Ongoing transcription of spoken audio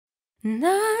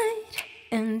Night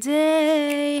and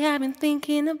day I've been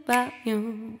thinking about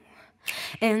you,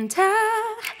 and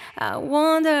I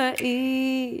wonder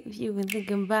if you've been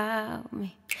thinking about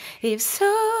me. If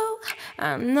so,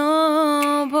 I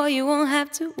know, boy, you won't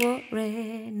have to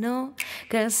worry, no,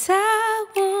 'cause I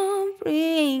won't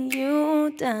bring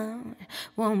you down,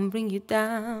 won't bring you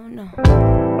down, no.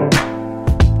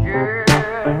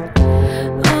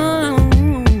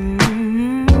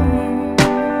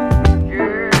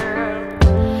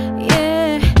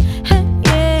 Yeah.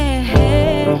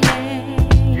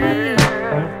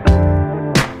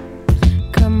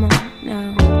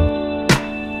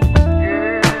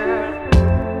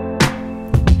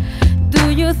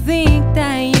 You think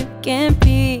that you can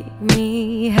pick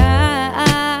me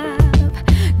up?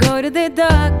 Go to the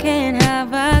dark and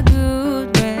have a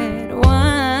good red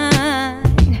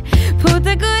wine. Put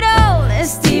the good old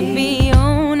stevie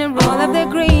on and roll up the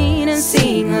green and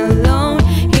sing along.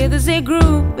 Hear the Z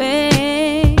group,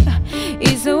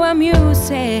 it's so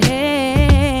amusing.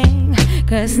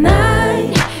 'Cause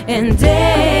night and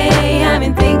day I've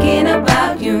been thinking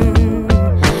about you,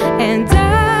 and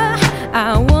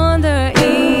I wonder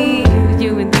if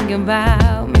you've been thinking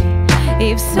about me.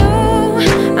 If so,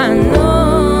 I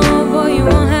know, boy, you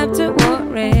won't have to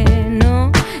worry,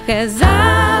 no, 'cause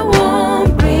I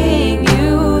won't bring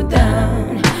you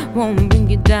down, won't bring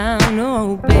you down,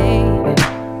 oh baby.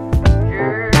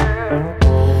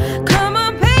 Come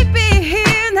on, baby,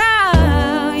 here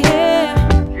now, yeah.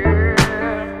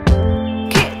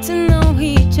 Get to know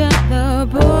each other,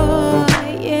 boy,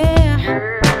 yeah.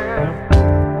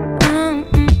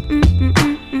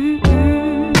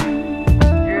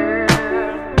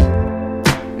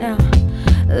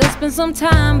 Spend some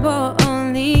time, but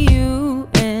only you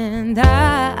and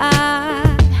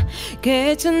I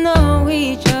get to know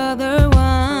each other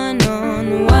one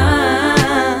on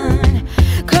one.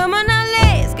 Come on now,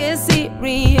 let's get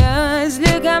serious.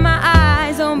 Look at my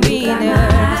eyes, don't be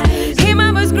nervous. Hear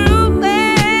my voice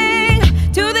grooving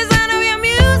to the sound of your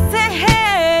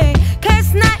music.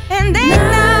 'Cause night and day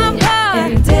now,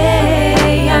 and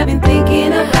day I've been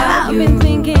thinking about you. I've been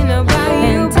thinking about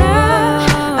you.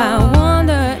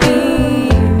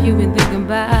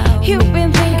 You've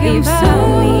been thinking about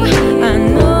me. I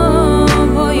know,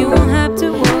 boy, you won't have to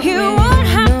worry. You won't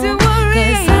have to worry,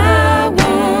 'cause I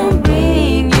won't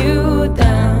bring you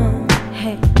down.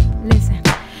 Hey, listen,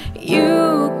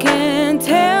 you can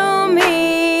tell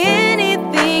me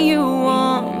anything you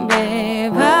want,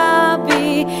 babe. I'll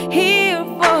be here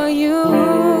for you.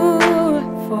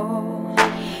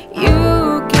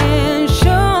 You can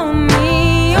show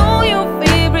me all your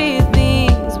favorite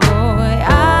things, boy.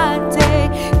 I'll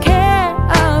take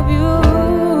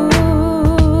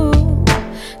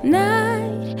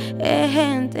night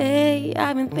and day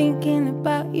I've been thinking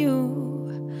about you,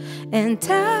 and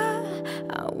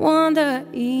I wonder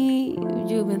if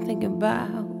you've been thinking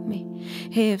about me.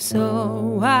 If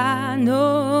so, I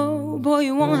know, boy,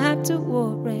 you won't have to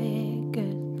worry,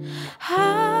 'cause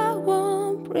I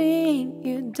won't bring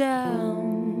you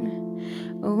down,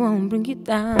 I won't bring you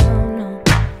down, no.